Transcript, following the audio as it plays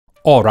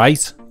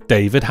Alright,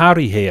 David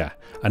Harry here,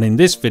 and in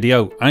this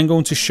video I'm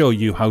going to show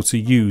you how to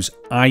use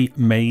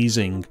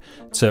iMazing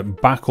to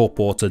back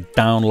up or to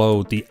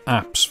download the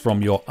apps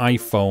from your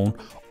iPhone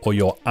or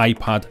your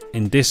iPad.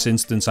 In this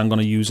instance I'm going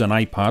to use an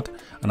iPad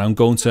and I'm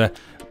going to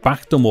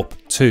back them up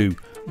to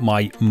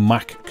my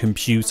Mac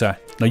computer.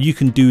 Now you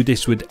can do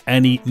this with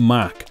any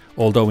Mac,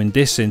 although in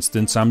this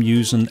instance I'm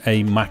using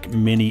a Mac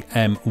Mini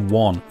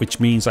M1, which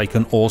means I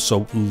can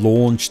also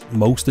launch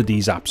most of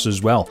these apps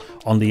as well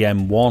on the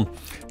M1.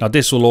 Now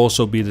this will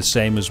also be the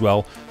same as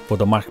well for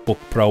the MacBook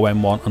Pro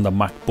M1 and the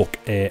MacBook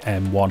Air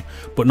M1.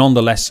 But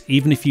nonetheless,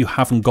 even if you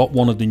haven't got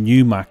one of the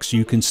new Macs,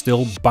 you can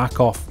still back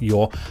off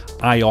your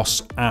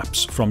iOS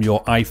apps from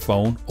your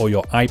iPhone or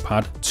your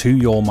iPad to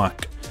your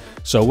Mac.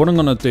 So what I'm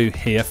going to do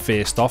here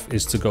first off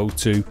is to go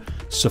to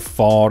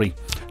Safari.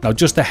 Now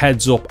just a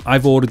heads up,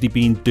 I've already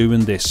been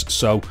doing this,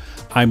 so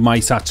I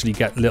might actually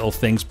get little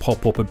things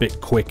pop up a bit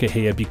quicker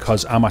here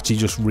because I'm actually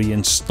just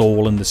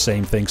reinstalling the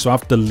same thing. So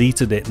I've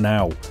deleted it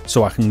now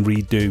so I can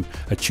redo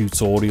a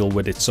tutorial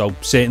with it. So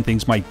certain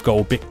things might go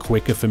a bit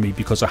quicker for me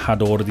because I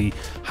had already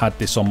had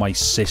this on my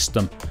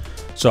system.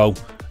 So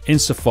in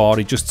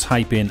Safari, just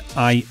type in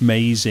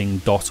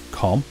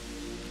iMazing.com.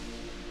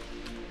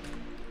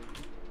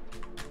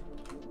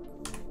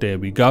 There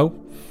we go.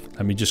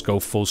 Let me just go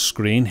full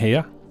screen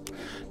here.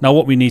 Now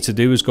what we need to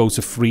do is go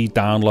to free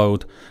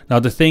download. Now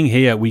the thing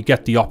here, we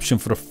get the option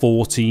for a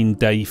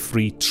 14-day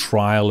free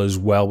trial as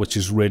well, which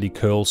is really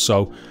cool.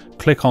 So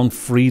click on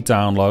free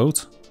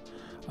download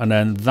and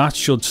then that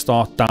should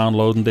start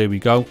downloading. There we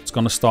go. It's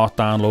going to start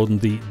downloading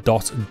the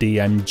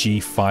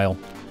 .dmg file.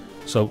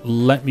 So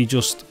let me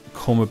just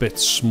come a bit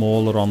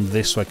smaller on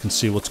this so I can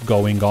see what's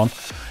going on.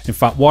 In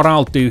fact, what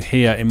I'll do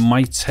here, it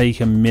might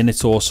take a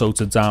minute or so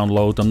to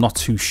download. I'm not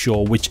too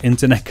sure which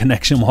internet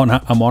connection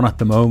I'm on at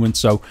the moment,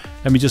 so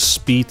let me just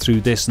speed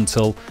through this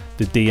until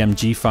the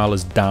DMG file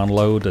is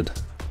downloaded.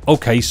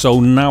 Okay,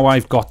 so now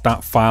I've got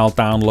that file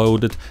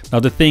downloaded. Now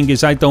the thing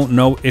is, I don't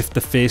know if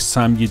the first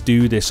time you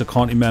do this, I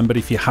can't remember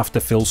if you have to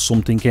fill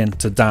something in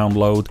to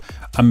download,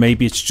 and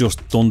maybe it's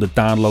just done the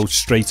download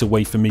straight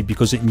away for me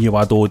because it knew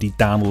I'd already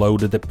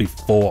downloaded it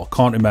before. I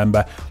can't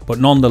remember, but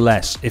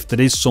nonetheless, if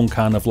there is some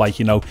kind of like,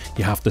 you know,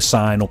 you have to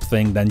sign up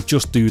thing, then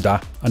just do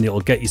that and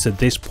it'll get you to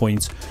this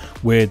point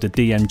where the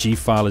DMG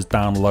file is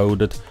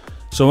downloaded.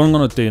 So what I'm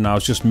going to do now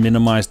is just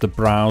minimize the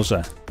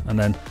browser and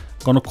then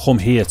I'm going to come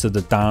here to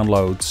the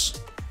downloads.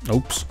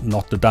 Oops,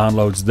 not the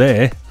downloads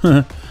there.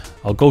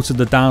 I'll go to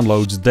the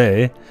downloads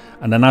there,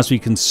 and then as we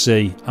can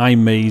see,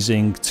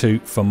 iMazing 2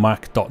 for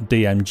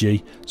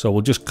Mac.dmg. So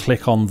we'll just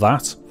click on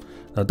that.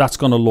 Now that's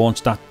going to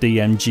launch that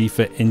DMG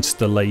for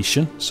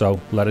installation. So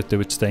let it do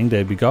its thing.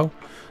 There we go.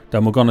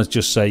 Then we're going to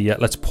just say, yeah,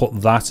 let's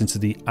put that into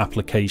the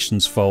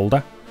applications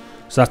folder.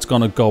 So that's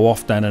going to go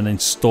off then and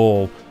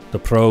install the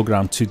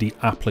program to the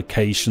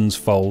applications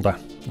folder.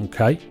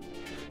 Okay.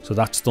 So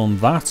that's done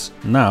that.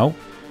 Now,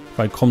 if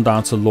I come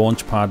down to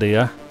Launchpad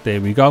here, there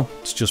we go.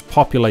 It's just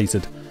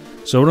populated.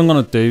 So what I'm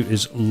going to do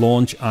is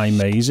launch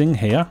iMazing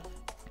here.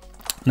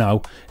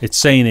 Now, it's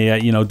saying here,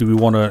 you know, do we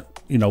want to,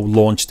 you know,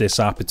 launch this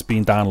app? It's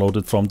been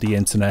downloaded from the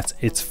internet.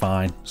 It's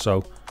fine.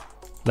 So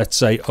let's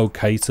say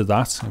OK to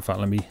that. In fact,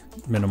 let me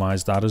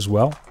minimize that as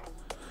well.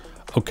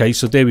 Okay,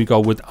 so there we go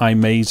with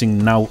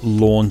iMazing now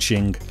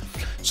launching.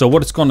 So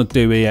what it's going to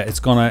do here, it's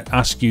going to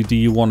ask you, do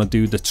you want to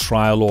do the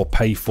trial or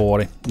pay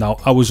for it? Now,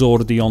 I was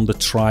already on the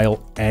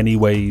trial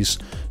anyways.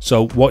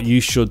 So what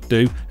you should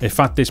do, if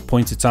at this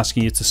point it's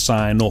asking you to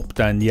sign up,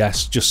 then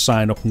yes, just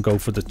sign up and go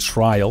for the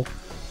trial.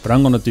 But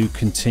I'm going to do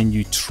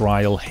continue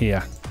trial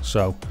here.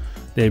 So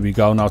there we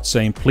go. Now it's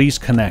saying, please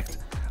connect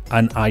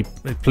an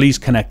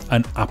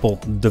Apple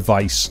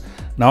device.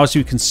 Now, as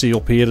you can see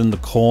up here in the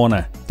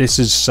corner, this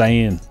is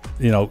saying,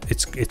 you know,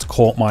 it's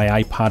caught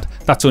my iPad.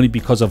 That's only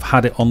because I've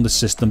had it on the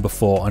system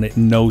before and it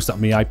knows that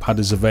my iPad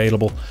is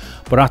available.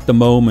 But at the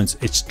moment,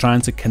 it's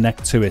trying to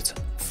connect to it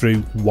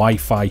through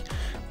Wi-Fi.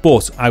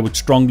 But I would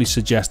strongly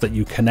suggest that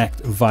you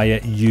connect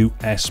via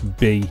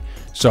USB.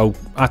 So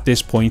at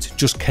this point,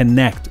 just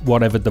connect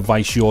whatever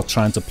device you're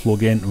trying to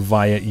plug in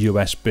via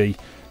USB.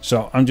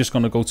 So I'm just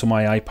going to go to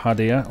my iPad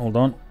here. Hold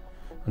on.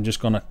 I'm just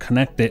going to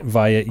connect it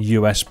via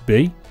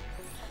USB.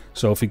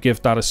 So if we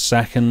give that a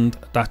second,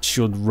 that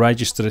should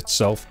register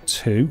itself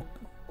to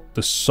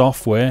the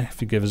software.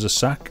 If you give us a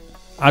sec,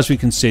 as we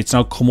can see, it's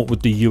now come up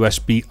with the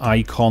USB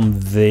icon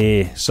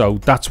there. So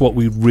that's what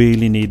we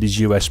really need is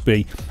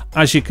USB.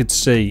 As you could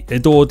see,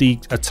 it already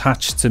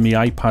attached to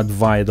my iPad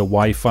via the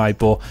Wi-Fi,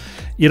 but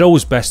it's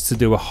always best to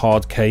do a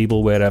hard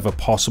cable wherever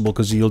possible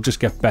because you'll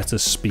just get better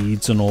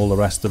speeds and all the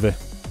rest of it.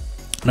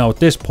 Now at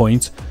this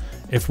point,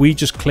 if we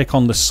just click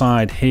on the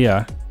side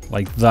here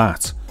like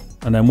that,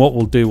 and then what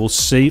we'll do, we'll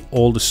see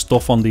all the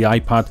stuff on the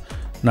iPad.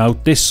 Now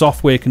this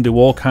software can do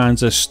all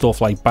kinds of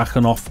stuff like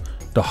backing off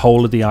the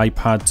whole of the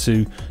iPad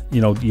to, you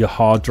know, your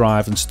hard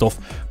drive and stuff,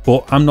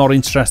 but I'm not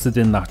interested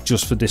in that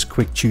just for this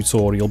quick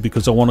tutorial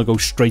because I want to go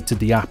straight to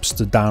the apps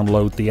to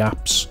download the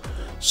apps.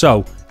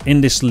 So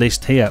in this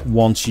list here,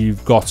 once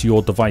you've got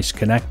your device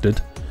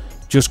connected,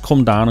 just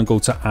come down and go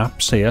to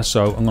apps here.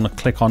 So I'm going to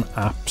click on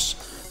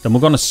apps. Then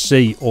we're going to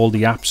see all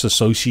the apps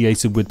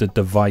associated with the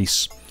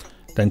device.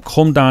 Then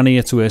come down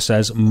here to where it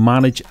says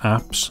manage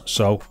apps.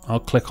 So I'll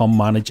click on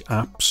manage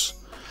apps.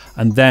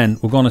 And then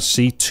we're going to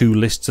see two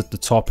lists at the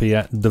top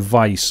here,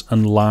 device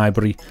and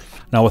library.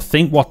 Now I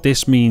think what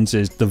this means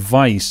is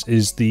device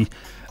is the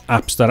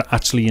apps that are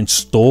actually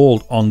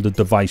installed on the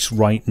device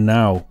right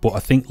now, but I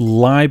think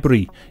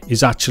library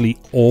is actually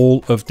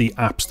all of the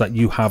apps that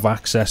you have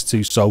access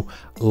to. So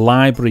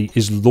library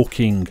is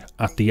looking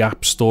at the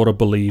App Store, I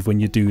believe, when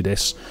you do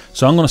this.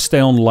 So I'm going to stay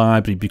on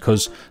library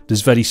because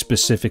there's very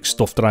specific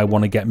stuff that I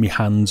want to get my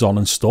hands on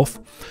and stuff.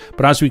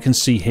 But as we can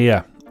see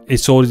here,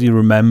 it's already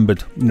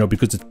remembered, you know,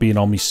 because it's been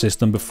on my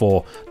system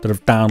before, that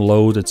I've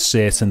downloaded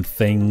certain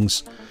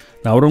things.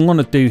 Now what I'm going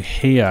to do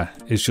here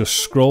is just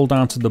scroll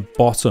down to the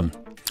bottom,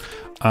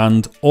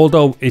 and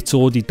although it's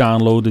already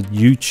downloaded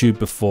YouTube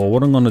before,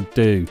 what I'm going to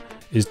do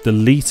is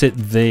delete it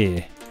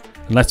there,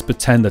 and let's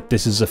pretend that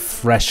this is a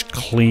fresh,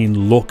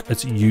 clean look at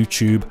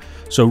YouTube.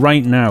 So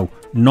right now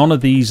none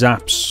of these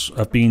apps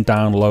have been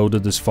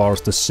downloaded as far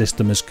as the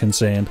system is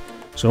concerned.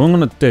 So what I'm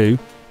going to do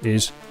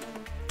is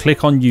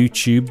click on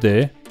YouTube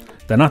there.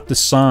 Then at the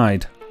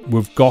side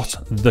we've got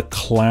the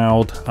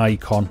cloud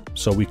icon,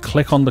 so we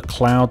click on the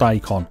cloud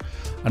icon,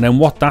 and then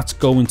what that's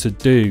going to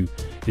do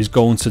is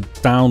going to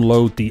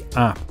download the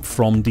app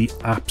from the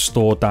App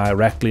Store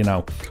directly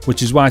now,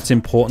 which is why it's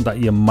important that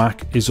your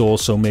Mac is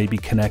also maybe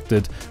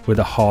connected with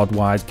a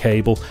hardwired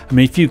cable. I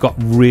mean, if you've got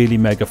really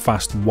mega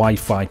fast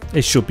Wi-Fi,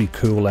 it should be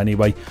cool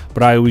anyway,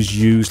 but I always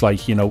use,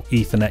 like, you know,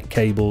 Ethernet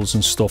cables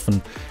and stuff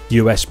and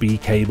USB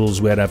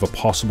cables wherever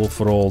possible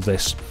for all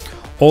this.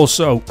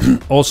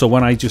 Also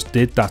when I just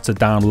did that to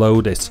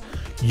download it,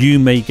 you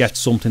may get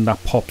something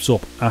that pops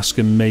up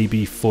asking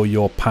maybe for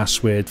your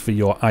password for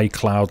your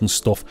iCloud and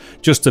stuff,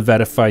 just to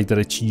verify that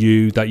it's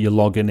you, that you're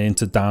logging in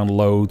to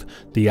download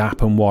the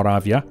app and what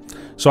have you.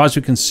 So as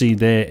you can see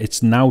there,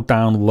 it's now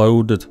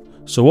downloaded.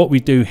 So what we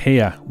do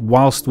here,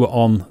 whilst we're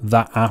on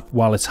that app,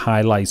 while it's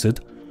highlighted,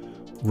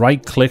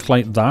 right click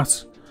like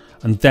that,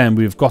 and then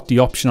we've got the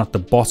option at the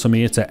bottom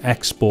here to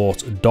export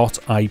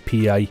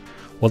 .ipa.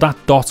 Well, that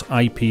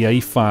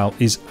 .ipa file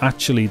is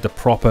actually the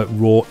proper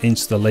raw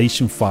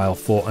installation file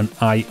for an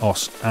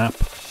iOS app.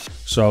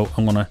 So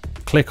I'm going to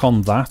click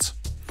on that.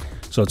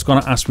 So it's going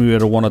to ask me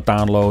where I want to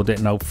download it.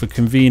 Now, for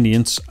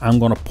convenience, I'm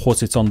going to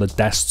put it on the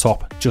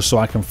desktop just so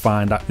I can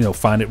find that, you know,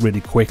 find it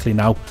really quickly.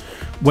 Now,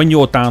 when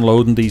you're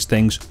downloading these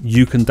things,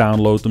 you can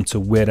download them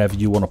to wherever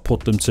you want to put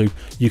them to.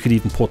 You could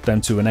even put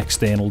them to an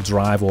external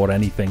drive or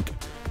anything.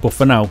 But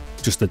for now,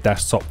 just the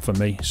desktop for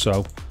me. So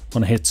I'm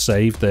going to hit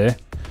save there.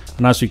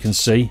 And as you can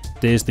see,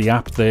 there's the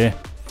app there.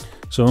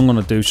 So what I'm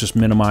going to do is just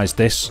minimize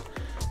this.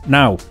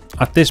 Now,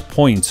 at this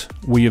point,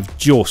 we have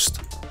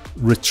just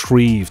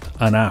retrieved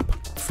an app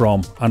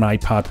from an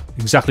iPad,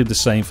 exactly the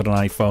same for an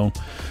iPhone.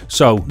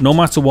 So no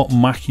matter what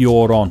Mac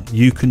you're on,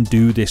 you can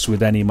do this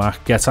with any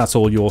Mac, get at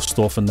all your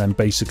stuff and then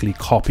basically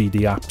copy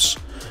the apps.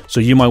 So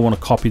you might want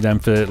to copy them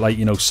for, like,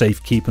 you know,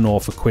 safekeeping or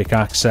for quick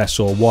access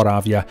or what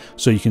have you,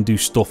 so you can do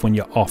stuff when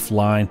you're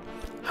offline.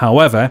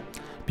 However,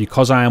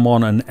 because I am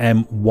on an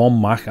M1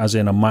 Mac, as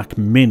in a Mac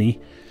Mini,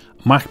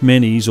 Mac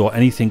Minis or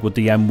anything with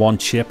the M1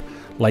 chip,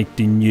 like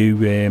the new,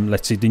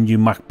 let's say the new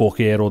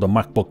MacBook Air or the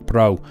MacBook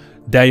Pro,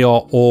 they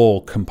are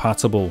all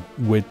compatible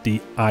with the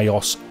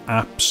iOS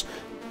apps.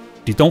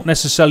 They don't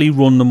necessarily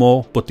run them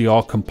all, but they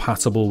are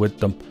compatible with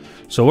them.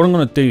 So what I'm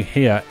going to do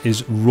here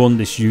is run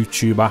this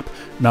YouTube app.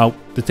 Now,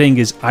 the thing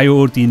is, I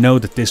already know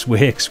that this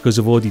works because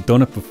I've already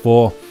done it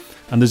before.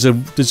 And there's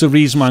a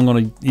reason why I'm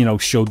going to, you know,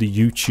 show the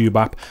YouTube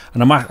app,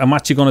 and I'm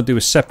actually going to do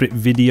a separate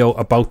video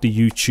about the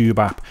YouTube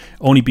app,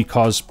 only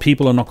because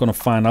people are not going to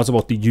find out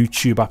about the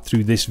YouTube app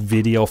through this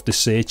video if they're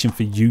searching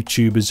for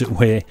YouTube, as it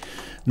were.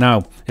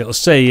 Now it'll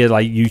say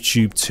like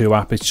YouTube 2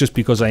 app. It's just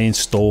because I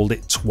installed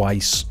it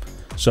twice.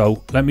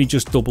 So let me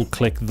just double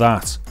click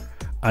that,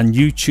 and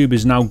YouTube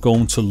is now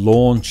going to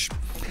launch.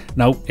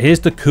 Now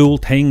here's the cool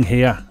thing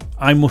here.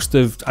 I must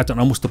have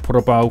put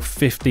about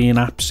 15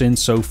 apps in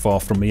so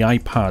far from the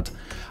iPad,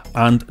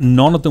 and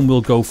none of them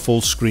will go full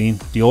screen.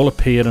 They all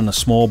appear in a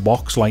small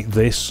box like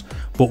this.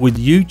 But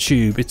with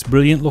YouTube, it's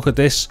brilliant. Look at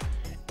this.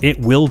 It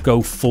will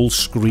go full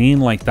screen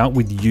like that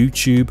with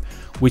YouTube,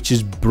 which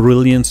is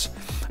brilliant.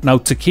 Now,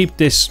 to keep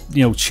this,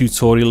 you know,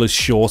 tutorial as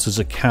short as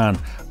I can,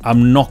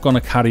 I'm not going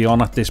to carry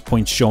on at this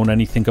point showing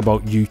anything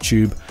about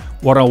YouTube.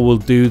 What I will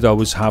do though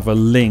is have a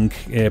link,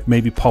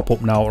 maybe pop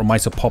up now, or it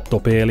might have popped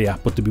up earlier,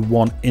 but there'll be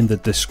one in the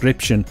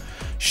description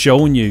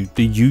showing you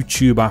the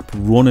YouTube app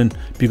running,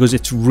 because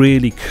it's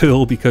really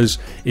cool. Because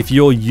if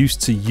you're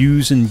used to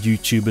using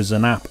YouTube as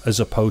an app as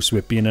opposed to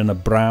it being in a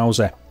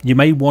browser, you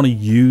may want to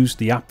use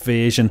the app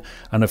version.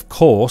 And of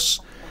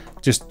course,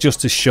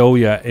 just to show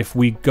you, if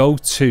we go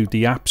to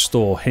the App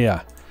Store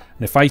here,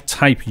 and if I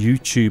type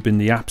YouTube in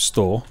the App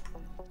Store,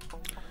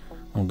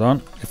 hold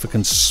on, if I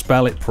can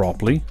spell it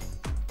properly.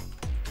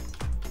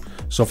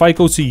 So if I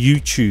go to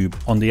YouTube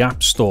on the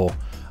App Store,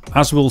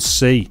 as we'll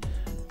see,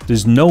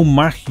 there's no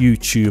Mac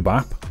YouTube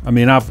app, I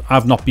mean,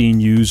 I've not been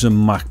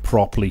using Mac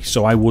properly,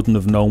 so I wouldn't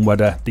have known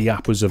whether the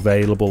app was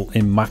available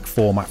in Mac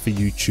format for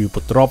YouTube,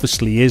 but there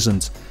obviously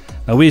isn't.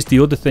 Now here's the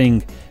other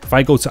thing, if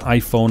I go to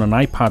iPhone and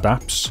iPad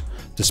apps,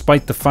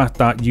 despite the fact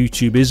that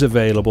YouTube is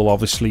available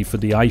obviously for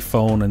the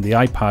iPhone and the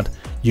iPad,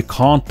 you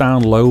can't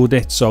download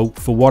it. So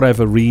for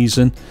whatever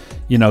reason,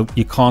 you know,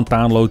 you can't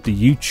download the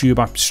YouTube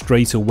app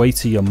straight away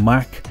to your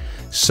Mac.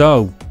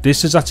 So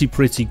this is actually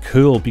pretty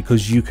cool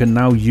because you can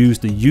now use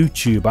the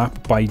YouTube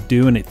app by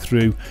doing it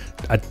through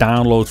a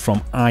download from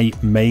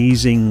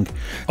iMazing.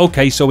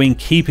 Okay, so in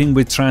keeping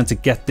with trying to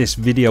get this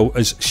video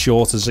as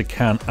short as I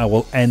can, I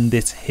will end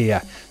it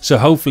here. So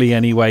hopefully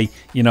anyway,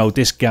 you know,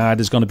 this guide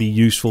is going to be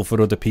useful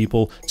for other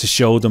people to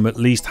show them at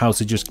least how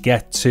to just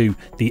get to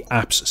the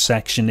apps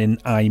section in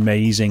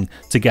iMazing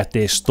to get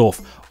their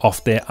stuff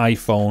off their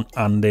iPhone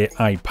and their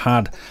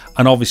iPad.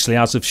 And obviously,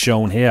 as I've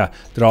shown here,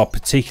 there are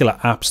particular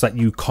apps that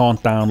you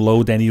can't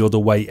download any other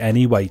way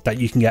anyway, that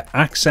you can get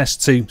access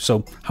to.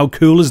 So how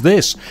cool is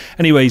this?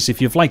 Anyways, if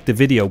you've liked the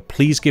video,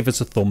 please give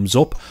it a thumbs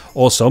up.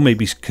 Also,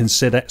 maybe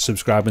consider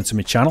subscribing to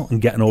my channel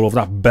and getting all of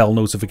that bell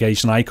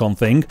notification icon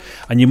thing.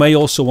 And you may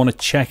also want to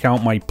check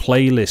out my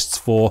playlists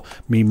for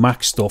me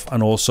Mac stuff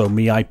and also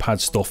me iPad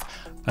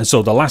stuff. And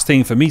so the last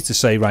thing for me to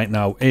say right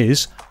now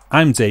is,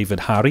 I'm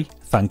David Harry.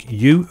 Thank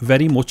you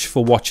very much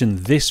for watching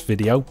this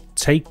video.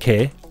 Take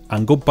care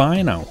and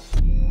goodbye now.